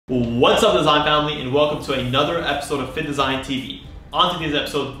What's up, design family, and welcome to another episode of FittDesign TV. On today's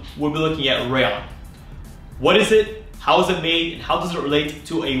episode, we'll be looking at rayon. What is it, how is it made, and how does it relate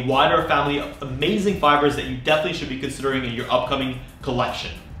to a wider family of amazing fibers that you definitely should be considering in your upcoming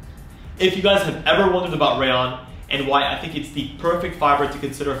collection. If you guys have ever wondered about rayon and why I think it's the perfect fiber to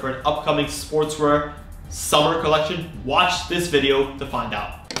consider for an upcoming sportswear summer collection, watch this video to find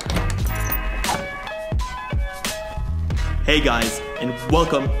out. Hey guys, and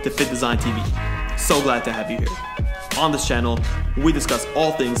welcome to FittDesign TV. So glad to have you here. On this channel, we discuss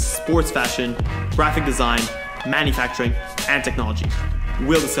all things sports fashion, graphic design, manufacturing, and technology.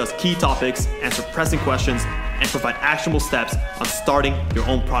 We'll discuss key topics, answer pressing questions, and provide actionable steps on starting your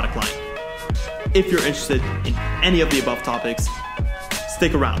own product line. If you're interested in any of the above topics,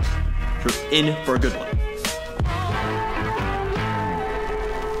 stick around. You're in for a good one.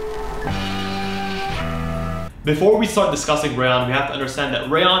 Before we start discussing rayon, we have to understand that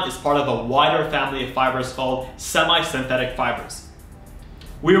rayon is part of a wider family of fibers called semi-synthetic fibers.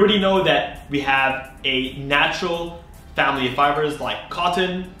 We already know that we have a natural family of fibers like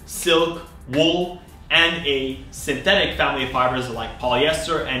cotton, silk, wool, and a synthetic family of fibers like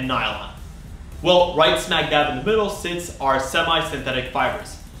polyester and nylon. Well, right smack dab in the middle sits our semi-synthetic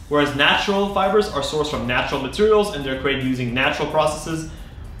fibers. Whereas natural fibers are sourced from natural materials and they're created using natural processes,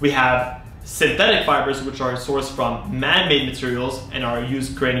 we have synthetic fibers, which are sourced from man-made materials and are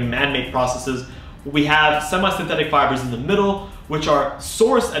used creating man-made processes. We have semi-synthetic fibers in the middle, which are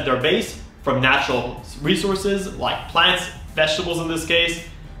sourced at their base from natural resources like plants, vegetables in this case,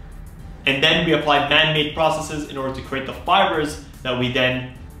 and then we apply man-made processes in order to create the fibers that we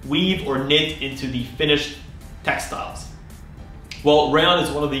then weave or knit into the finished textiles. Well, rayon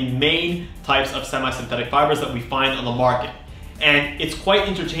is one of the main types of semi-synthetic fibers that we find on the market, and it's quite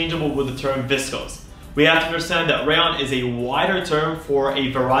interchangeable with the term viscose. We have to understand that rayon is a wider term for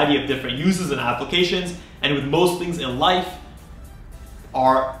a variety of different uses and applications, and with most things in life,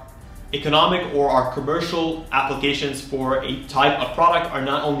 our economic or our commercial applications for a type of product are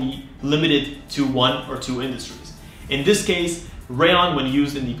not only limited to one or two industries. In this case, rayon, when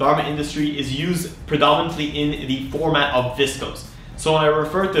used in the garment industry, is used predominantly in the format of viscose. So when I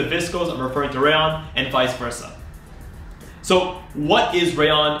refer to viscose, I'm referring to rayon and vice versa. So what is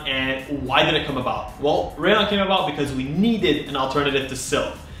rayon and why did it come about? Well, rayon came about because we needed an alternative to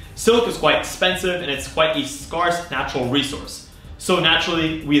silk. Silk is quite expensive and it's quite a scarce natural resource. So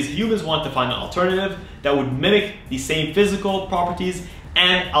naturally, we as humans want to find an alternative that would mimic the same physical properties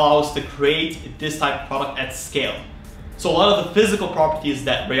and allow us to create this type of product at scale. So a lot of the physical properties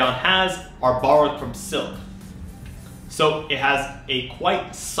that rayon has are borrowed from silk. So it has a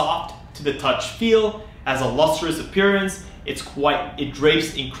quite soft to the touch feel, has a lustrous appearance, it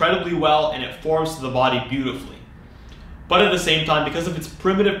drapes incredibly well, and it forms to the body beautifully. But at the same time, because of its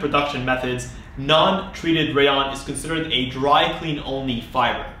primitive production methods, non-treated rayon is considered a dry clean only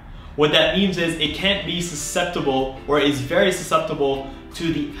fiber. What that means is it can't be susceptible, or is very susceptible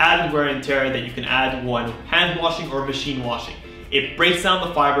to the added wear and tear that you can add when hand washing or machine washing. It breaks down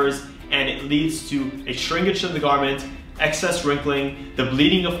the fibers and it leads to a shrinkage of the garment, excess wrinkling, the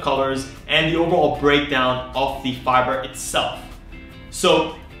bleeding of colors, and the overall breakdown of the fiber itself.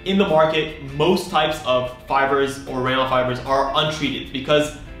 So in the market, most types of fibers or rayon fibers are untreated,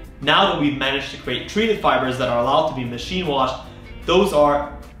 because now that we've managed to create treated fibers that are allowed to be machine washed, those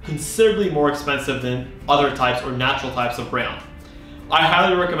are considerably more expensive than other types or natural types of rayon. I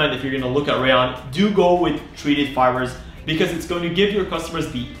highly recommend, if you're going to look at rayon, do go with treated fibers, because it's going to give your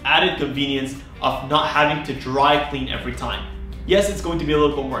customers the added convenience of not having to dry clean every time. Yes, it's going to be a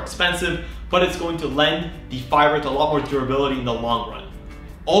little bit more expensive, but it's going to lend the fiber to a lot more durability in the long run.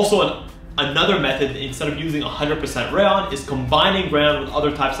 Also, another method, instead of using 100% rayon, is combining rayon with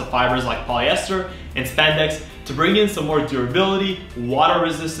other types of fibers like polyester and spandex to bring in some more durability, water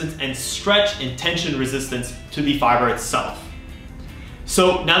resistance, and stretch and tension resistance to the fiber itself.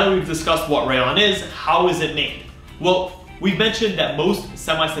 So now that we've discussed what rayon is, how is it made? Well, we've mentioned that most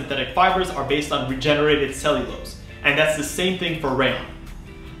semi-synthetic fibers are based on regenerated cellulose, and that's the same thing for rayon.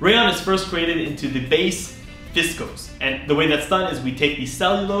 Rayon is first created into the base viscose, and the way that's done is we take the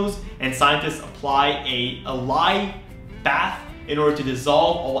cellulose and scientists apply a lye bath in order to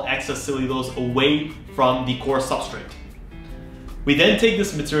dissolve all excess cellulose away from the core substrate. We then take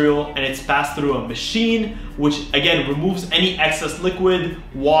this material and it's passed through a machine, which again removes any excess liquid,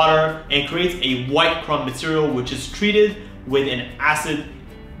 water, and creates a white crumb material, which is treated with an acid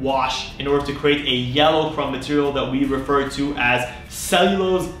wash in order to create a yellow crumb material that we refer to as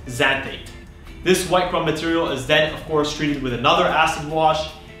cellulose xanthate. This white crumb material is then, of course, treated with another acid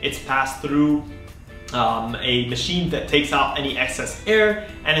wash. It's passed through a machine that takes out any excess air,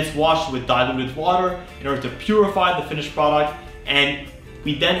 and it's washed with diluted water in order to purify the finished product. And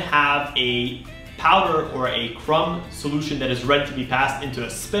we then have a powder or a crumb solution that is ready to be passed into a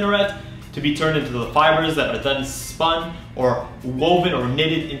spinneret to be turned into the fibers that are then spun or woven or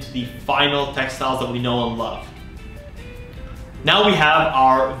knitted into the final textiles that we know and love. Now we have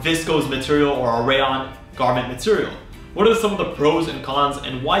our viscose material or our rayon garment material. What are some of the pros and cons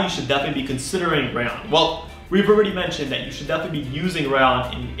and why you should definitely be considering rayon? Well, we've already mentioned that you should definitely be using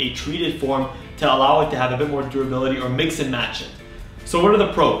rayon in a treated form to allow it to have a bit more durability or mix and match it. So what are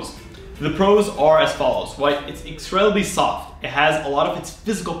the pros? The pros are as follows, right? It's incredibly soft. It has a lot of its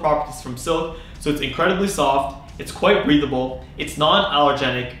physical properties from silk, so it's incredibly soft. It's quite breathable. It's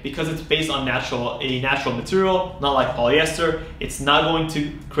non-allergenic because it's based on a natural material, not like polyester. It's not going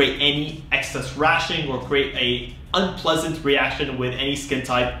to create any excess rashing or create an unpleasant reaction with any skin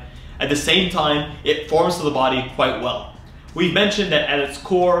type. At the same time, it forms to the body quite well. We've mentioned that at its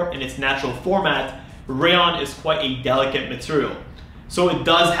core, in its natural format, rayon is quite a delicate material. So it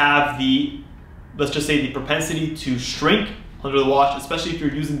does have the, let's just say, the propensity to shrink under the wash, especially if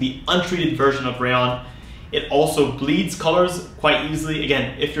you're using the untreated version of rayon. It also bleeds colors quite easily,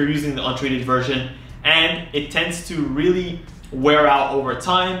 again, if you're using the untreated version, and it tends to really wear out over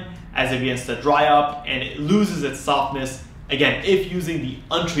time as it begins to dry up, and it loses its softness, again, if using the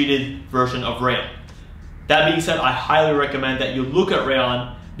untreated version of rayon. That being said, I highly recommend that you look at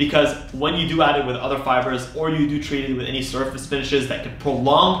rayon, because when you do add it with other fibers or you do treat it with any surface finishes that can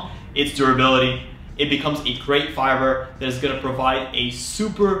prolong its durability, it becomes a great fiber that is going to provide a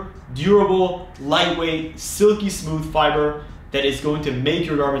super durable, lightweight, silky smooth fiber that is going to make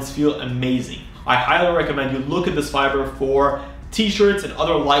your garments feel amazing. I highly recommend you look at this fiber for t-shirts and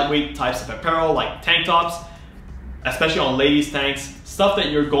other lightweight types of apparel like tank tops, especially on ladies' tanks, stuff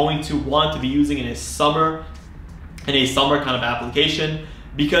that you're going to want to be using in a summer kind of application,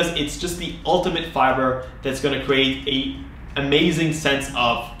 because it's just the ultimate fiber that's going to create an amazing sense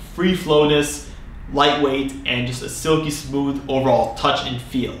of free flowness, lightweight, and just a silky smooth overall touch and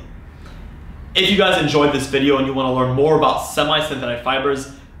feel. If you guys enjoyed this video and you want to learn more about semi-synthetic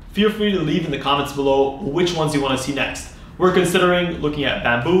fibers, feel free to leave in the comments below which ones you want to see next. We're considering looking at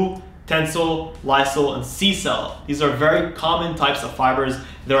bamboo, tencel, lysol, and sea cell. These are very common types of fibers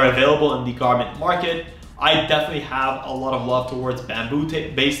that are available in the garment market. I definitely have a lot of love towards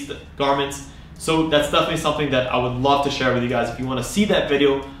bamboo-based garments, so that's definitely something that I would love to share with you guys. If you want to see that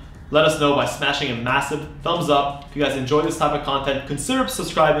video, let us know by smashing a massive thumbs up. If you guys enjoy this type of content, consider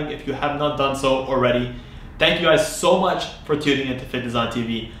subscribing if you have not done so already. Thank you guys so much for tuning in to FittDesign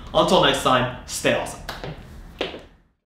TV. Until next time, stay awesome.